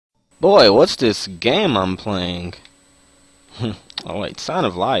Boy, what's this game I'm playing? Oh wait, Sign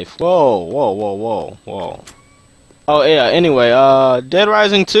of Life. Whoa, whoa, whoa, whoa, whoa. Oh yeah, anyway, Dead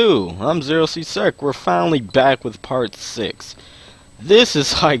Rising 2. I'm Zero C Circ. We're finally back with part 6. This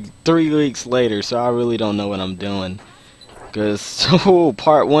is like 3 weeks later, so I really don't know what I'm doing. Cause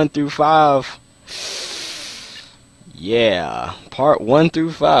part 1 through 5. Yeah, part 1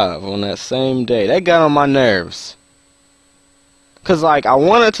 through 5 on that same day. That got on my nerves. Cause like I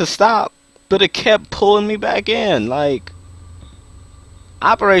wanted to stop, but it kept pulling me back in. Like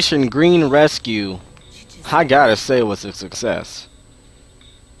Operation Green Rescue, I gotta say, was a success.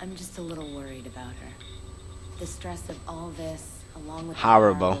 I'm just a little worried about her. The stress of all this, along with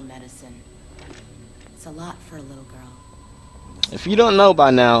Horrible. the medicine. It's a lot for a little girl. If you don't know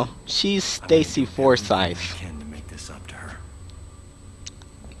by now, she's Stacy Forsythe, To make this up to her.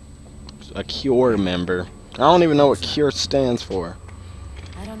 a Cure member. I don't even know what Cure stands for.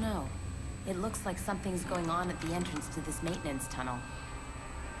 I don't know. It looks like something's going on at the entrance to this maintenance tunnel.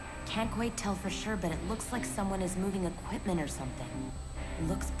 Can't quite tell for sure, but it looks like someone is moving equipment or something. It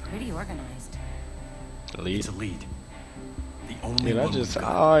looks pretty organized. It's a lead. The only Dude, I one just we've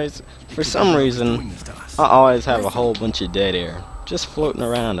got. always, for some reason, I always have a whole bunch of dead air just floating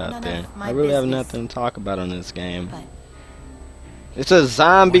around out there. I really have nothing to talk about on this game. But It's a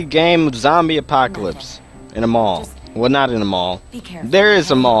zombie game of zombie apocalypse in a mall. Well, not in a mall. be careful. There is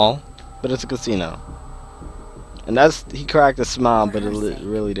a okay? mall, but it's a casino. And that's, he cracked a smile, but it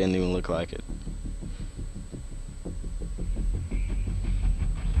really didn't even look like it.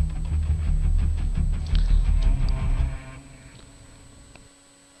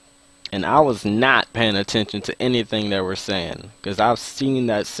 And I was not paying attention to anything they were saying, because I've seen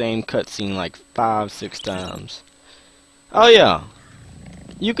that same cutscene like 5-6 times. Oh yeah,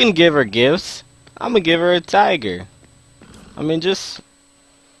 you can give her gifts. I'm gonna give her a tiger. I mean, just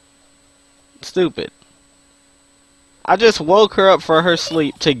stupid. I just woke her up for her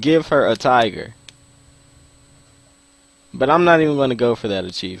sleep to give her a tiger. But I'm not even gonna go for that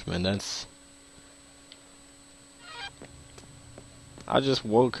achievement. That's, I just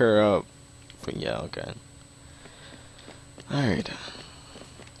woke her up. But yeah, okay. Alright.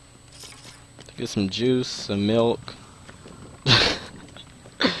 Get some juice, some milk.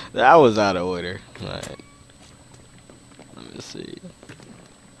 That was out of order. Alright. Let me see.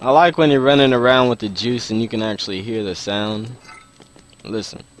 I like when you're running around with the juice and you can actually hear the sound.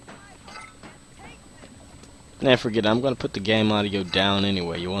 Listen. Nah, forget it. I'm gonna put the game audio down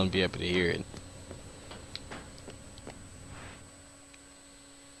anyway. You won't be able to hear it.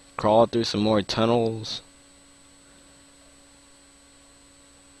 Crawl through some more tunnels.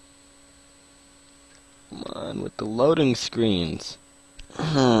 Come on, with the loading screens.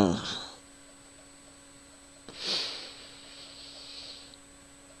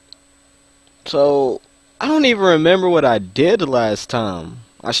 So, I don't even remember what I did last time.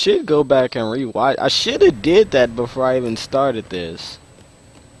 I should go back and rewatch. I should have did that before I even started this.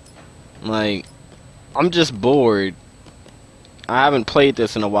 Like, I'm just bored. I haven't played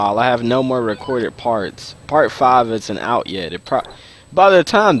this in a while. I have no more recorded parts. Part 5 isn't out yet. By the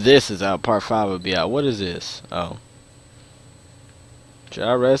time this is out, part 5 will be out. What is this? Oh. Should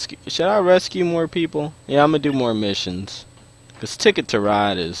I rescue more people? Yeah, I'm gonna do more missions. Cause Ticket to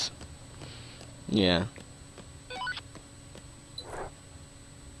Ride is, yeah.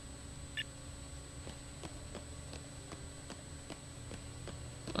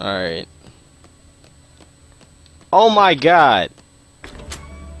 Alright. Oh my god.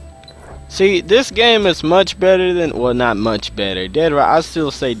 See, this game is much better than, well, not much better. I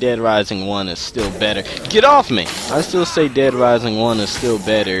still say Dead Rising 1 is still better. Get off me! I still say Dead Rising 1 is still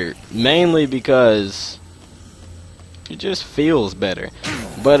better, mainly because it just feels better.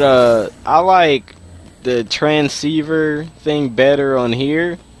 But I like the transceiver thing better on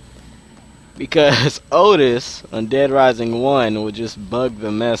here because Otis on Dead Rising 1 will just bug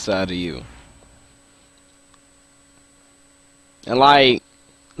the mess out of you. And like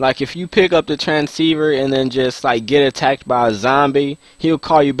if you pick up the transceiver and then just like get attacked by a zombie, he'll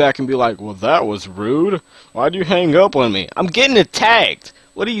call you back and be like, well, that was rude. Why'd you hang up on me? I'm getting attacked.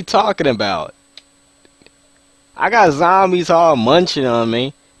 What are you talking about? I got zombies all munching on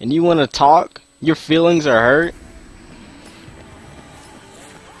me and you want to talk? Your feelings are hurt?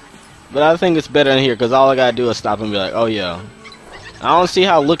 But I think it's better in here because all I gotta do is stop and be like, oh yeah. I don't see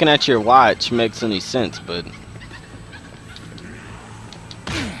how looking at your watch makes any sense, but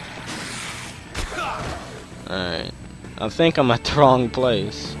alright. I think I'm at the wrong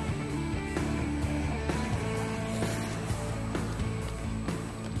place.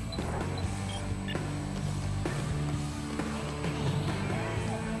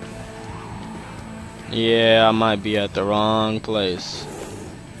 Yeah, I might be at the wrong place.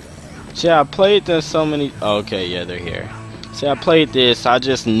 See, I played this so many... Okay, yeah, they're here. See, I played this, I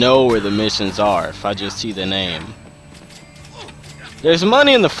just know where the missions are if I just see the name. There's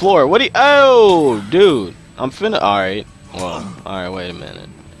money in the floor. What do you... Oh, dude. I'm finna... Alright. Well, alright, wait a minute.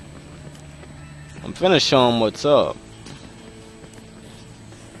 I'm finna show him what's up.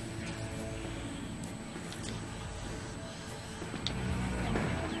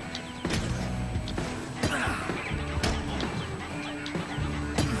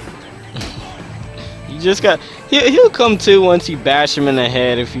 You just got... He'll come to once you bash him in the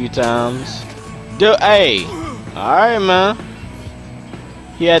head a few times. Dude, hey. Alright, man.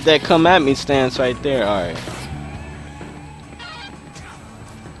 He had that come at me stance right there. Alright.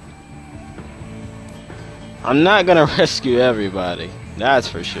 I'm not gonna rescue everybody. That's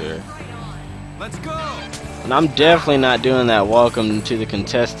for sure. Let's go. And I'm definitely not doing that welcome to the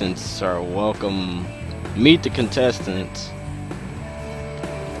contestants or welcome meet the contestants.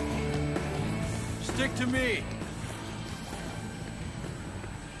 Stick to me.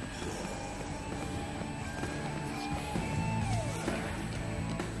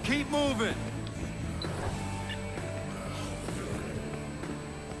 Keep moving.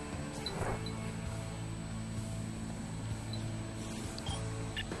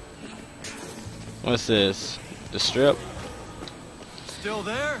 What's this? The strip? Still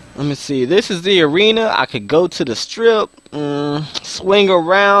there? Let me see. This is the arena. I could go to the strip, swing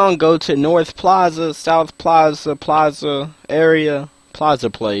around, go to North Plaza, South Plaza, Plaza area, Plaza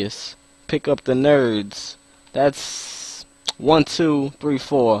Place, pick up the nerds. That's 1, 2, 3,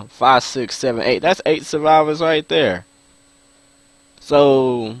 4, 5, 6, 7, 8. That's 8 survivors right there.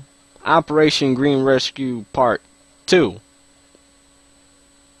 So, Operation Green Rescue Part 2.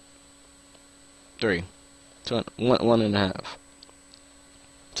 3. 1.5.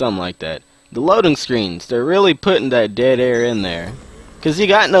 Something like that. The loading screens, they're really putting that dead air in there. Because you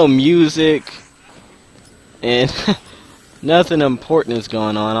got no music. And nothing important is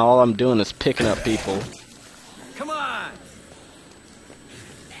going on. All I'm doing is picking up people. Come on.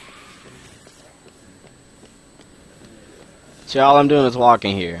 See, all I'm doing is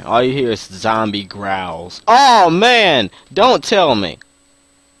walking here. All you hear is zombie growls. Oh, man! Don't tell me.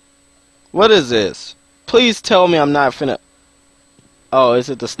 What is this? Please tell me I'm not finna... Oh, is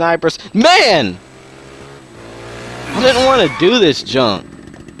it the snipers? Man! I didn't want to do this junk.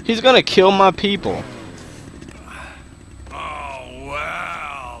 He's gonna kill my people. Oh,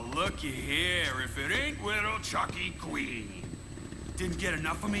 well, looky here. If it ain't little Chucky Queen. Didn't get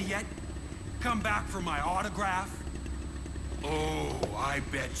enough of me yet? Come back for my autograph? Oh, I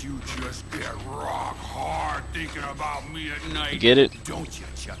bet you just get rock hard thinking about me at night. Get it? Don't you,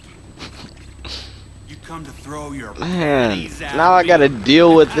 Chucky? You come to throw your Man, panties at now I me. gotta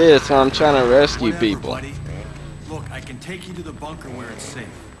deal with this when I'm trying to rescue Whatever, people. buddy. Look, I can take you to the bunker where it's safe.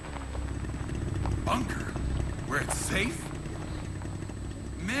 Bunker? Where it's safe?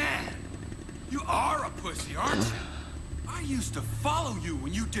 Man, you are a pussy, aren't you? I used to follow you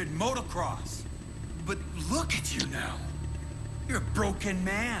when you did motocross. But look at you now. You're a broken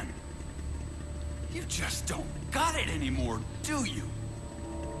man. You just don't got it anymore, do you?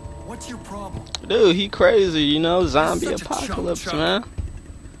 What's your problem? Dude, he crazy, you know, zombie Such a chump, apocalypse, chump. man.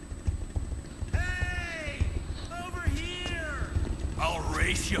 Hey! Over here! I'll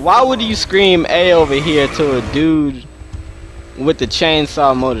race you. Why would you scream A over here to a dude with the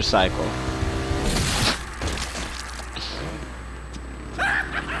chainsaw motorcycle?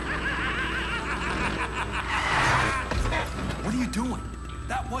 What are you doing?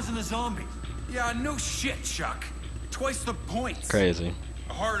 That wasn't a zombie. Yeah, no shit, Chuck. Twice the points. Crazy.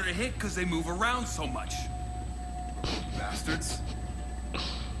 Harder to hit because they move around so much. Bastards.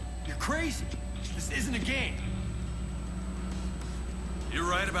 You're crazy. This isn't a game. You're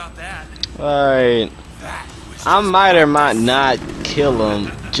right about that. Alright. That was I just might or might not kill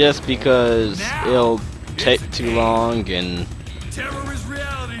him just because it'll take too long and terror is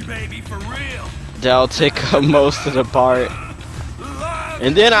reality, baby, for real. that'll take up most of the part.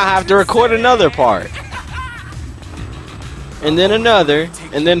 And then I have to record another part. And then another,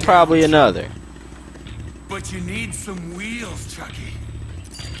 and then probably another. But you need some wheels, Chucky.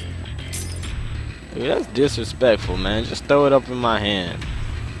 Dude, that's disrespectful, man. Just throw it up in my hand.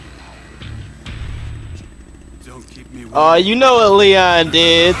 Don't keep me Oh, you know what Leon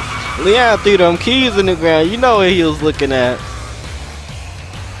did. Leon threw them keys in the ground. You know what he was looking at.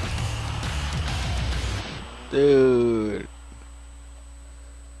 Dude.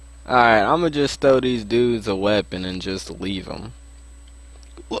 Alright, I'm gonna just throw these dudes a weapon and just leave them.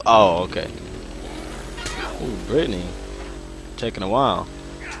 Oh, okay. Ooh, Brittany. Taking a while.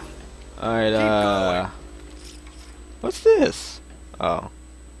 Alright, what's this? Oh.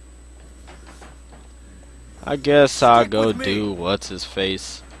 I guess I'll go do what's his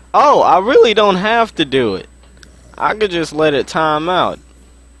face. Oh, I really don't have to do it. I could just let it time out.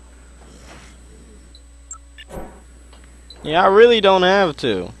 Yeah, I really don't have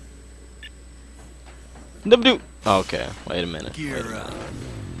to. Okay, wait a minute.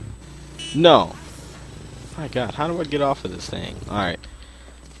 No. My God, how do I get off of this thing? Alright.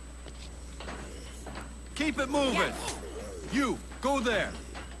 Keep it moving. You, go there.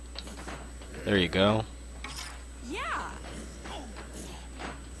 There you go. Yeah.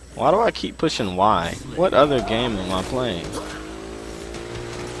 Why do I keep pushing Y? What other game am I playing?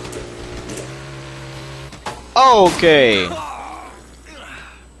 Okay.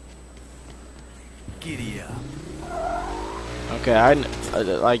 Giddy up. Okay, I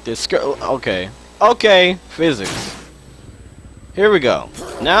like this. Okay. Okay, physics. Here we go.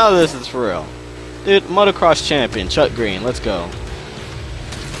 Now this is for real. Dude, motocross champion, Chuck Green. Let's go.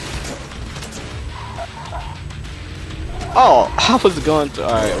 Oh, I was going to...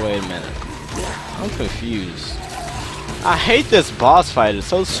 Alright, wait a minute. I'm confused. I hate this boss fight. It's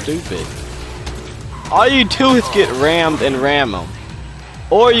so stupid. All you do is get rammed and ram them.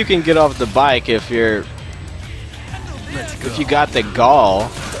 Or you can get off the bike if you're... If you got the gall.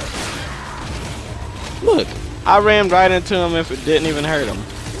 Look, I rammed right into him if it didn't even hurt him.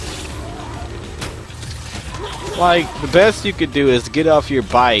 Like, the best you could do is get off your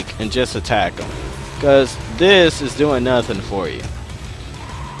bike and just attack him. Because this is doing nothing for you.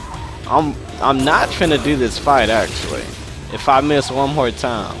 I'm not finna do this fight, actually. If I miss one more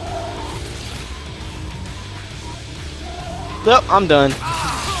time. Nope, I'm done.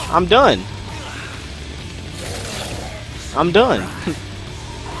 I'm done. I'm done.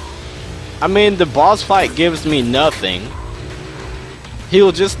 I mean, the boss fight gives me nothing.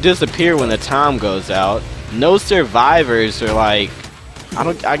 He'll just disappear when the time goes out. No survivors are like...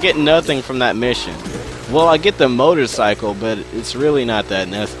 I get nothing from that mission. Well, I get the motorcycle, but it's really not that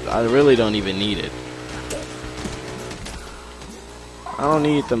necessary. I really don't even need it. I don't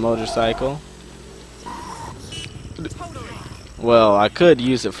need the motorcycle. Well, I could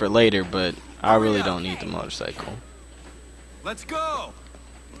use it for later, but I really don't need the motorcycle. Let's go.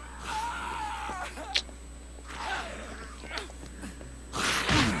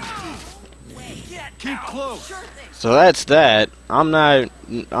 Keep close. So that's that. I'm done.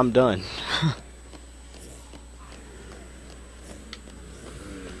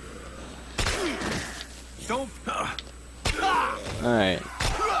 Don't. Alright.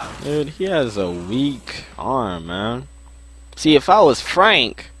 Dude, he has a weak arm, man. See, if I was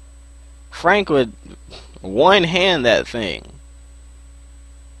Frank would one-hand that thing.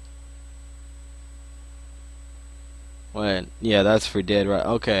 What? Yeah, that's for dead, right?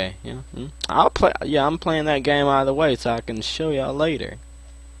 Okay. Yeah. I'll play. Yeah, I'm playing that game either way, so I can show y'all later.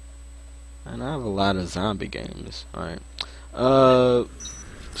 And I have a lot of zombie games. All right.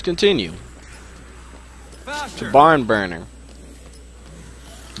 Let's continue. Faster. To barn burner.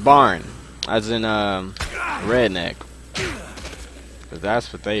 Barn, as in redneck. 'Cause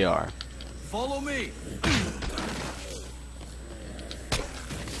that's what they are. Follow me.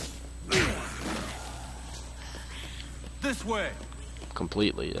 This way.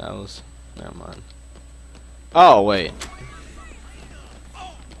 Completely. That was... Never mind. Oh, wait.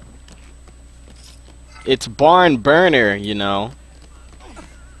 It's barn burner, you know.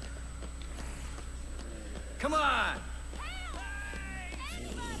 Come on.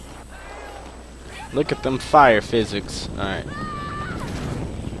 Look at them fire physics. Alright.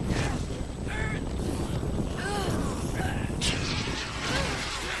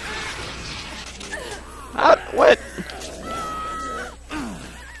 What?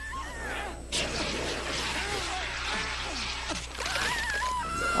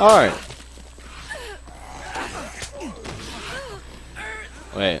 Alright.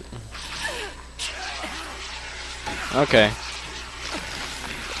 Wait. Okay.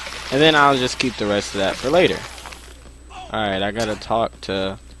 And then I'll just keep the rest of that for later. Alright, I gotta talk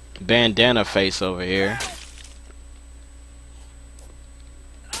to Bandana Face over here.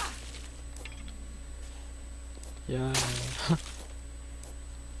 Yeah.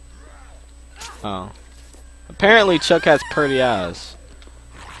 Oh. Apparently Chuck has pretty eyes.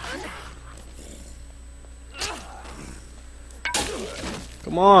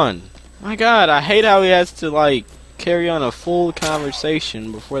 Come on. My God, I hate how he has to like carry on a full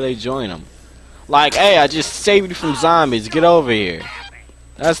conversation before they join him. Like, hey, I just saved you from zombies. Get over here.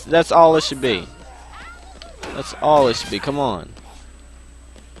 That's all it should be. That's all it should be. Come on.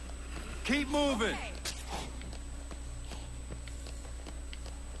 Keep moving.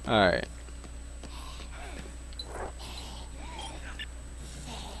 Alright.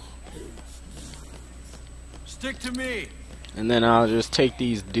 Stick to me. And then I'll just take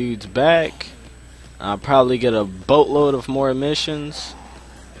these dudes back. I'll probably get a boatload of more missions.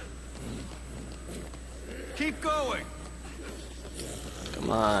 Keep going. Come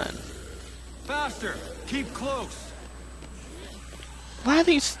on. Faster. Keep close. Why are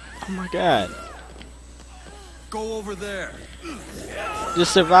these... Oh my god. Go over there. The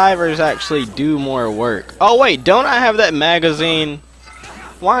survivors actually do more work. Oh wait, don't I have that magazine?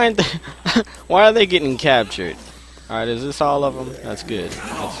 Why aren't they... Why are they getting captured? Alright, is this all of them? That's good.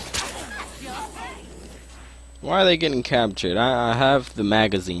 Why are they getting captured? I have the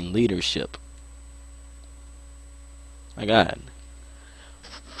magazine leadership. My god.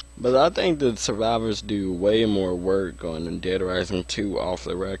 But I think the survivors do way more work on Dead Rising 2 off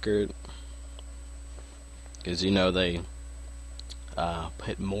the record. Because, you know, they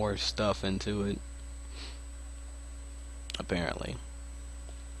put more stuff into it. Apparently.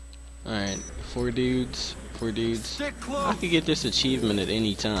 Alright, 4 dudes. 4 dudes. Stick close. I could get this achievement at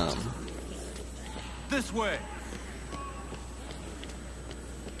any time. This way.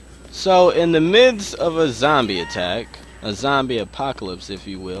 So, in the midst of a zombie attack, a zombie apocalypse, if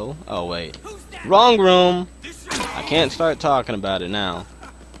you will. Oh, wait. Wrong room! I can't start talking about it now.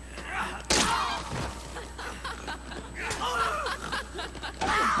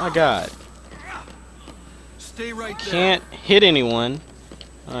 My god. Stay right there. Can't hit anyone.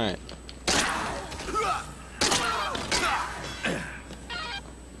 Alright.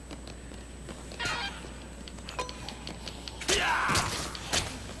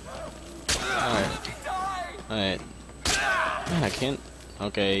 Alright. Man, I can't.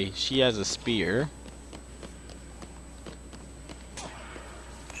 Okay, she has a spear.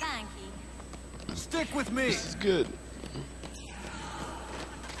 Thank you. Stick with me. This is good.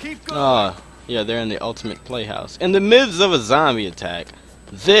 Keep going. Oh, yeah, they're in the ultimate playhouse. In the midst of a zombie attack,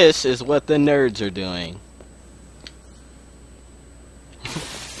 this is what the nerds are doing.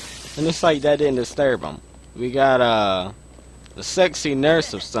 And it's like that didn't disturb them. We got a sexy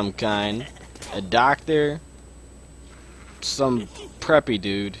nurse of some kind, a doctor, some preppy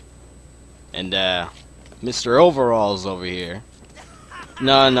dude, and Mr. Overalls over here.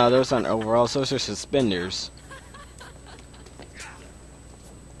 No, those aren't overalls, those are suspenders.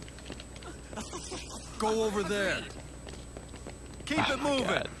 Go over there. Keep it moving.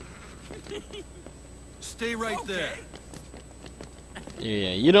 God. Stay right there.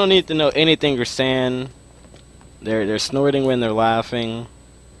 Yeah, you don't need to know anything they're saying. They're snorting when they're laughing.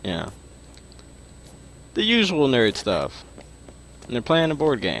 Yeah. The usual nerd stuff. And they're playing a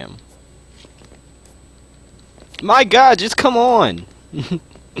board game. My god, just come on!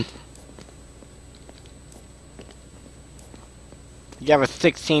 You have a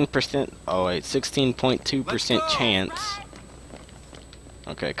 16%, oh wait, 16.2% chance.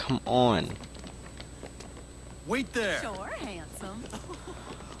 Okay, come on. Wait there. Sure, handsome.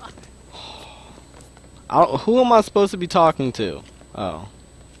 Who am I supposed to be talking to? Oh.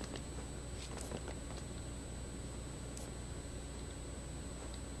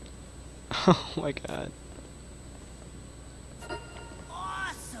 Oh my god.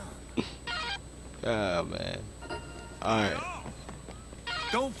 Awesome. Oh man. Alright.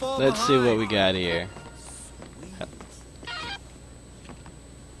 Don't fall Let's see behind. what we got here.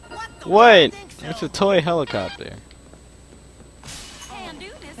 What? It's a toy helicopter. Can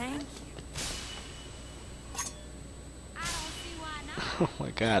do this. Thank you. I don't see why not. Oh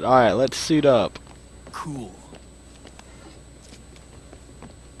my god. Alright, let's suit up. Cool.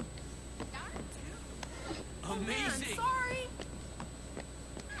 Amazing. Sorry.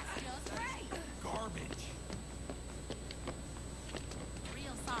 Just right. Garbage.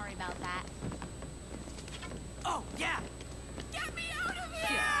 Real sorry about that. Oh, yeah. Get me out of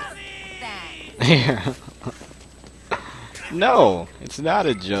here! Thanks. Here. No, it's not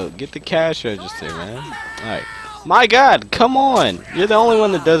a joke. Get the cash register, man. Alright. My god, come on! You're the only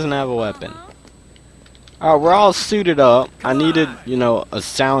one that doesn't have a weapon. Alright, we're all suited up. I needed, you know, a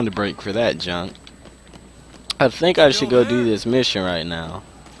sound break for that junk. I think I should go do this mission right now.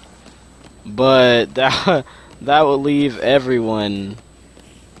 But that would leave everyone.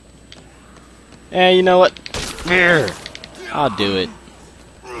 And you know what? Here. I'll do it.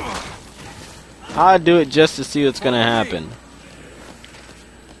 I'll do it just to see what's gonna happen.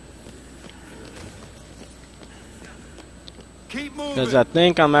 Keep moving. Because I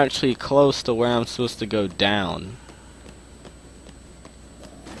think I'm actually close to where I'm supposed to go down.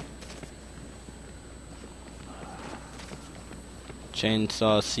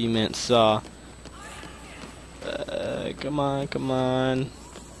 Chainsaw, cement saw. Come on, come on.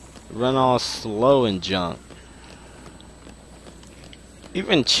 run all slow and junk.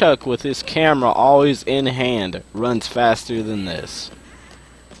 Even Chuck, with his camera always in hand, runs faster than this.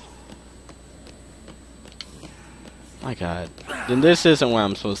 My god. Then this isn't where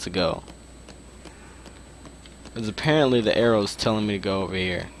I'm supposed to go. Because apparently the arrow's telling me to go over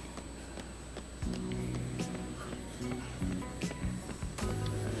here.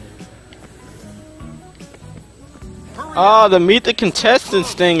 Oh, the Meet the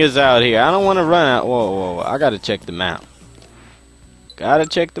Contestants thing is out here. I don't want to run out. Whoa, whoa, whoa. I gotta check the map. Gotta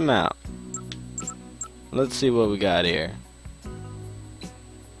check the map. Let's see what we got here.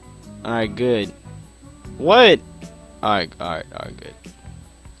 Alright, good. What? Alright, good.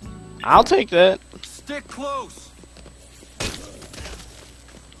 I'll take that. Stick close.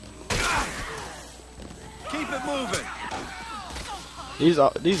 Keep it moving.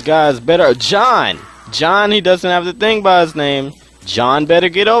 These guys better. John, he doesn't have the thing by his name. John better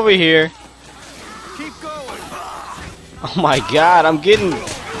get over here. Keep going. Oh my god, I'm getting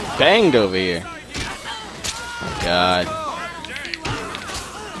banged over here. Oh my god.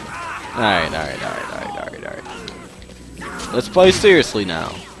 Alright. Let's play seriously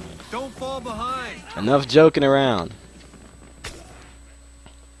now. Don't fall behind. Enough joking around.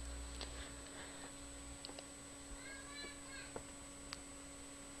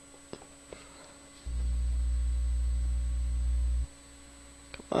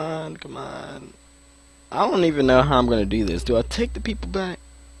 Come on. I don't even know how I'm gonna do this. Do I take the people back?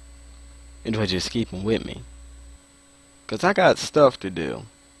 Or do I just keep them with me? Because I got stuff to do.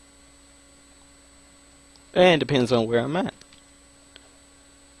 And it depends on where I'm at.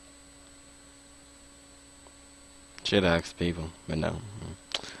 Should ask people, but no.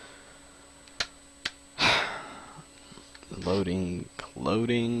 Loading.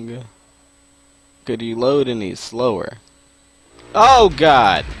 Could you load any slower? Oh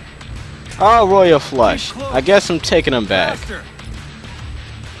god! Oh, Royal Flush. I guess I'm taking them back.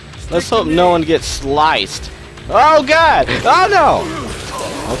 Let's hope no one gets sliced. Oh god! Oh no!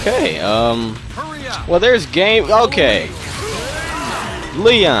 Okay, well there's game. Okay.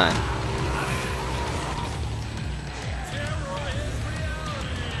 Leon.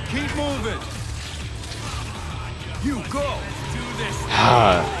 Keep moving. You go. Do this.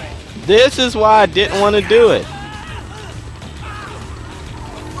 This is why I didn't want to do it.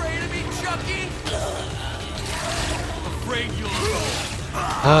 Afraid of me, Chucky? Afraid you'll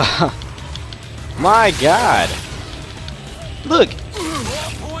go. My god. Look.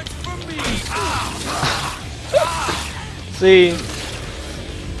 Points for me. See?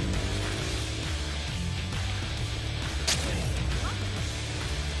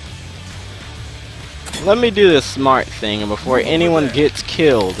 Let me do this smart thing before anyone gets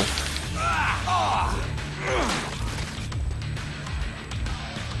killed.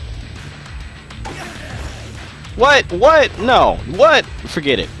 What? What? No. What?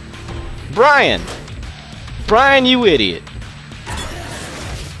 Forget it. Brian! Brian, you idiot.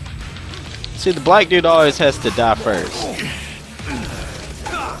 See, the black dude always has to die first.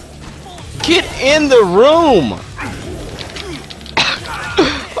 Get in the room!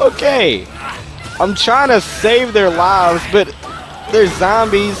 Okay. I'm trying to save their lives, but there's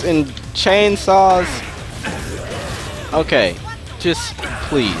zombies and chainsaws. Okay. Just,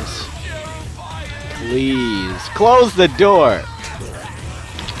 please. Please. Close the door.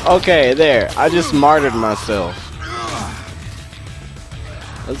 Okay, there. I just martyred myself.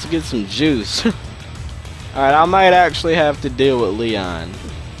 Let's get some juice. Alright, I might actually have to deal with Leon.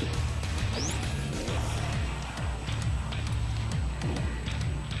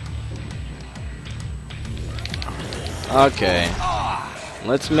 Okay.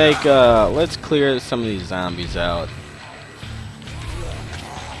 Let's clear some of these zombies out.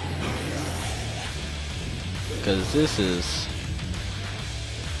 Because this is...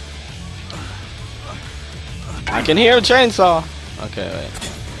 I can hear a chainsaw. Okay, wait.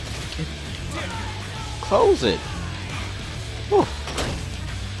 Close it.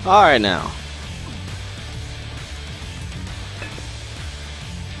 Alright now.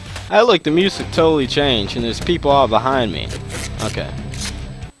 Hey look, the music totally changed and there's people all behind me. Okay.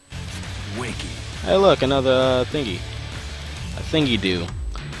 Wiki. Hey look, another thingy. A thingy do.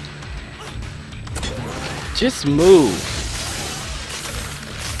 Just move.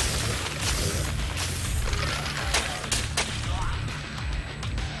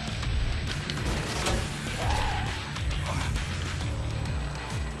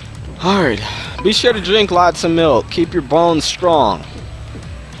 Alright. Be sure to drink lots of milk. Keep your bones strong.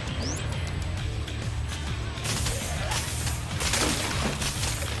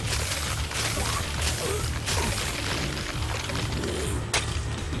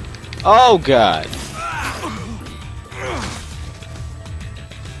 Oh god.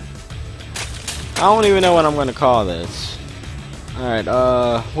 I don't even know what I'm gonna call this. Alright,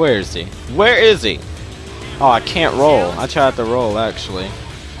 where is he? Where is he? Oh, I can't roll. I tried to roll, actually.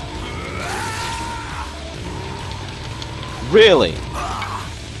 Really?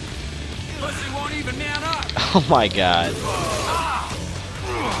 Oh my god.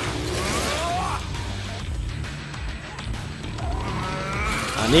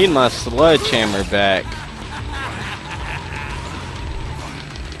 I need my sledgehammer back.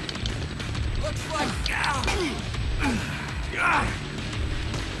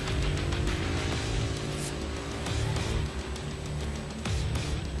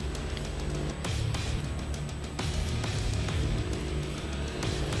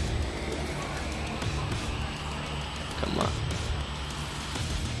 Come on.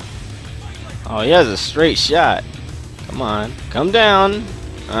 Oh, he has a straight shot. Come on. Come down.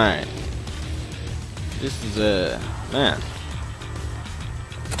 Alright. This is a... man.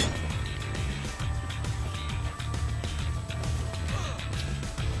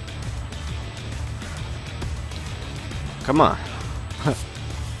 Come on.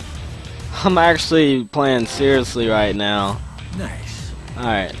 I'm actually playing seriously right now. Nice.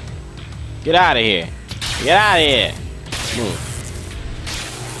 Alright. Get out of here. Get out of here. Move.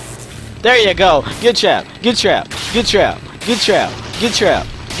 There you go. Get trapped. Get trapped. Get trapped. Get trapped. Get trapped.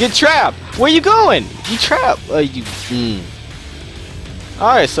 Get trapped. Where you going? You trapped.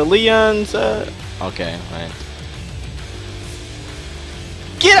 Alright, so Leon's okay, right.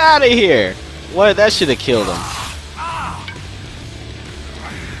 Get out of here. What? That should have killed him.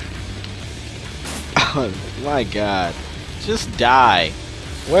 Oh my god. Just die.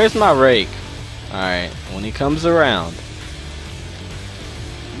 Where's my rake? Alright, when he comes around.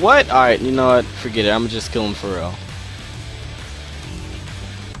 What? Alright, you know what? Forget it. I'm just kill him for real.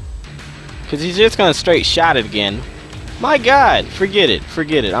 Because he's just going to straight shot it again. My god. Forget it.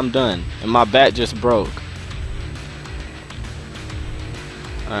 Forget it. I'm done. And my bat just broke.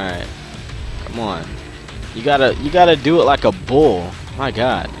 Alright. Come on. You gotta do it like a bull. My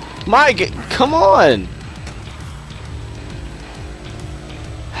god. Come on.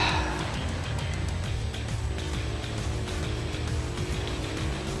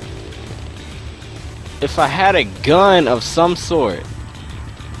 If I had a gun of some sort.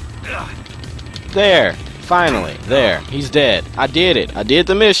 There. Finally. There. He's dead. I did it. I did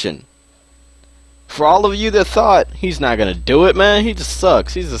the mission. For all of you that thought he's not gonna do it, man, he just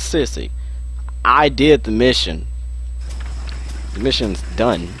sucks. He's a sissy. I did the mission. The mission's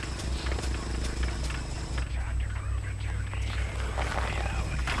done.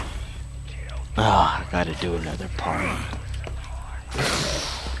 Ah, I gotta do another part.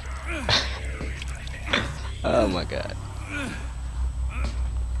 Oh my god.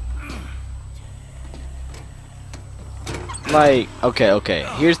 Like, okay,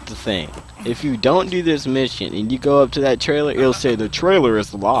 here's the thing. If you don't do this mission and you go up to that trailer, it'll say the trailer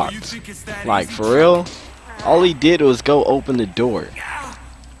is locked. Like, for real? All he did was go open the door.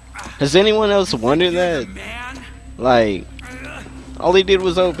 Has anyone else wondered that? Like, all he did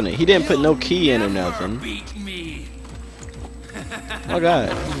was open it. He didn't put no key in or nothing. Oh god.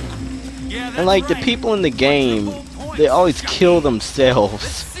 And like, the people in the game, they always kill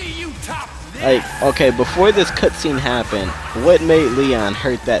themselves. Like, okay, before this cutscene happened, what made Leon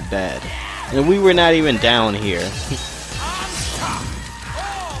hurt that bad? And we were not even down here.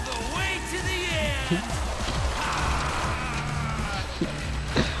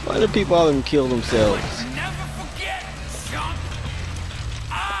 Why do people all of them kill themselves?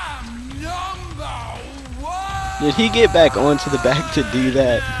 Did he get back onto the back to do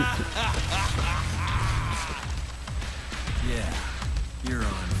that?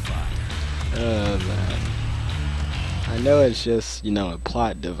 Oh man. I know it's just, you know, a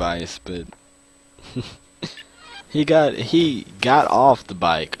plot device, but he got off the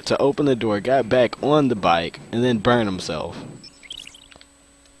bike to open the door, got back on the bike, and then burned himself.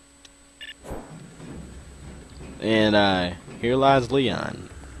 And here lies Leon.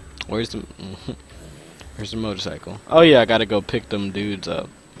 Where's the motorcycle? Oh yeah, I gotta go pick them dudes up.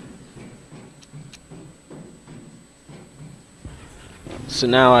 So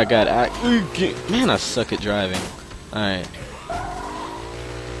now I got man, I suck at driving. Alright.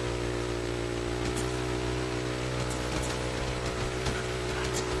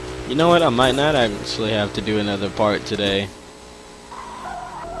 You know what? I might not actually have to do another part today.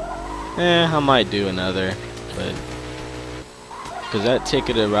 I might do another, but because that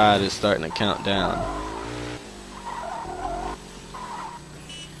ticketed ride is starting to count down.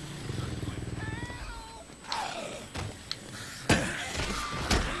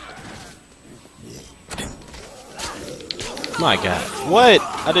 My God. What?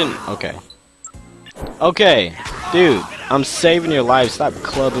 I didn't... Okay. Okay. Dude, I'm saving your life. Stop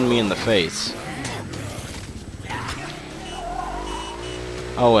clubbing me in the face.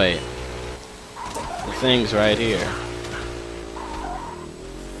 Oh, wait. The thing's right here.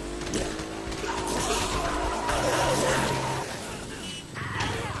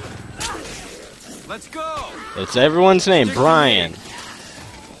 Let's go. It's everyone's name, Brian.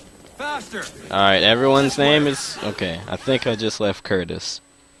 Faster. Alright, everyone's name is... Okay, I think I just left Curtis.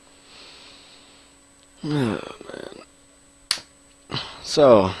 Oh, man.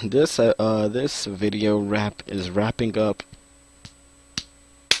 So, this video is wrapping up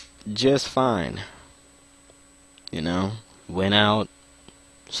just fine. You know, went out,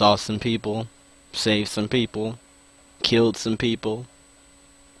 saw some people, saved some people, killed some people,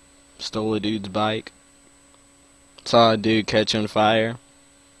 stole a dude's bike, saw a dude catch on fire.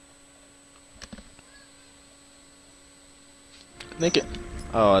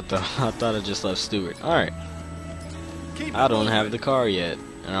 Oh, I thought I just left Stewart. Alright. I don't have the car yet,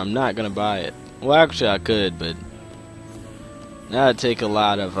 and I'm not gonna buy it. Well, actually I could, but that'd take a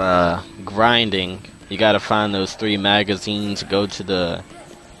lot of grinding. You gotta find those 3 magazines, go to the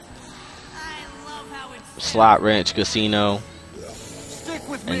slot ranch casino,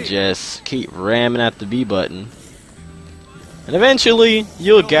 and just keep ramming at the B button. And eventually,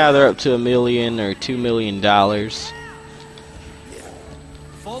 you'll gather up to $1 million or $2 million.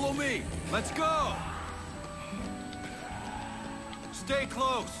 Follow me. Let's go. Stay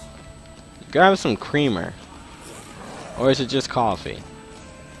close. Grab some creamer. Or is it just coffee?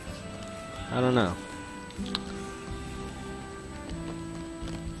 I don't know.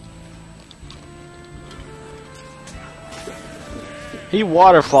 He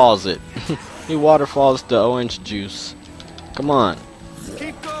waterfalls it. He waterfalls the orange juice. Come on.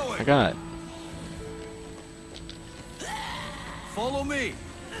 Keep going. I got it. Follow me.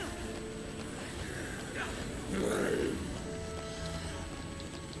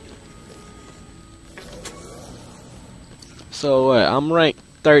 So what? I'm ranked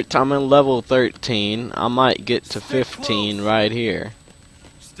I'm in level 13. I might get to 15 right here.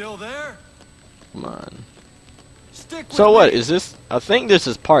 Still there? Come on. Stick with So what me. is this? I think this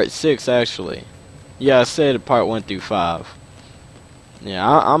is part 6 actually. Yeah, I said part 1 through 5. Yeah,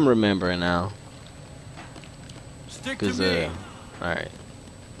 I'm remembering now. Stick to me. Alright.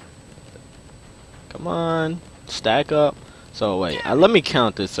 Come on. Stack up. So wait, let me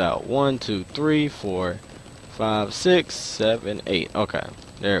count this out. 1, 2, 3, 4, 5, 6, 7, 8. Okay,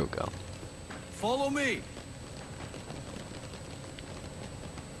 there we go. Follow me.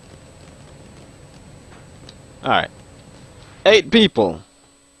 Alright. 8 people.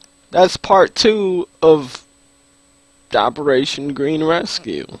 That's part 2 of Operation Green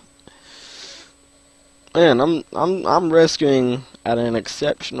Rescue. Man, I'm rescuing at an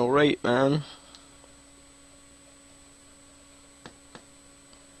exceptional rate, man.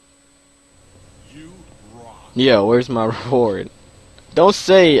 You rock. Yeah, where's my reward? Don't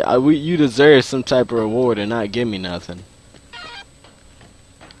say you deserve some type of reward and not give me nothing.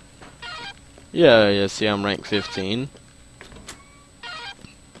 Yeah, see, I'm ranked 15.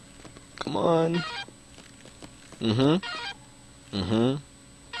 Come on.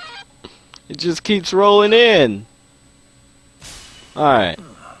 It just keeps rolling in. Alright.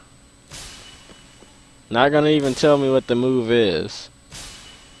 Not gonna even tell me what the move is.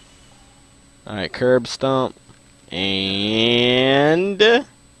 Alright, curb stomp. And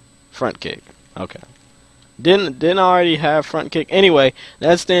front kick. Okay. Didn't I already have front kick? Anyway,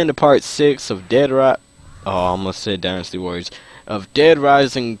 that's the end of part 6 of I almost said Dynasty Warriors. Of Dead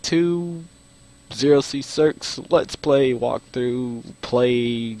Rising 2 0C Circ's Let's Play, walkthrough,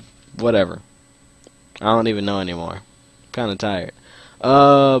 play, whatever. I don't even know anymore. Kinda tired.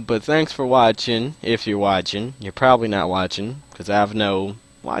 But thanks for watching. If you're watching. You're probably not watching, because I have no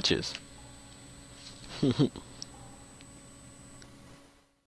watches.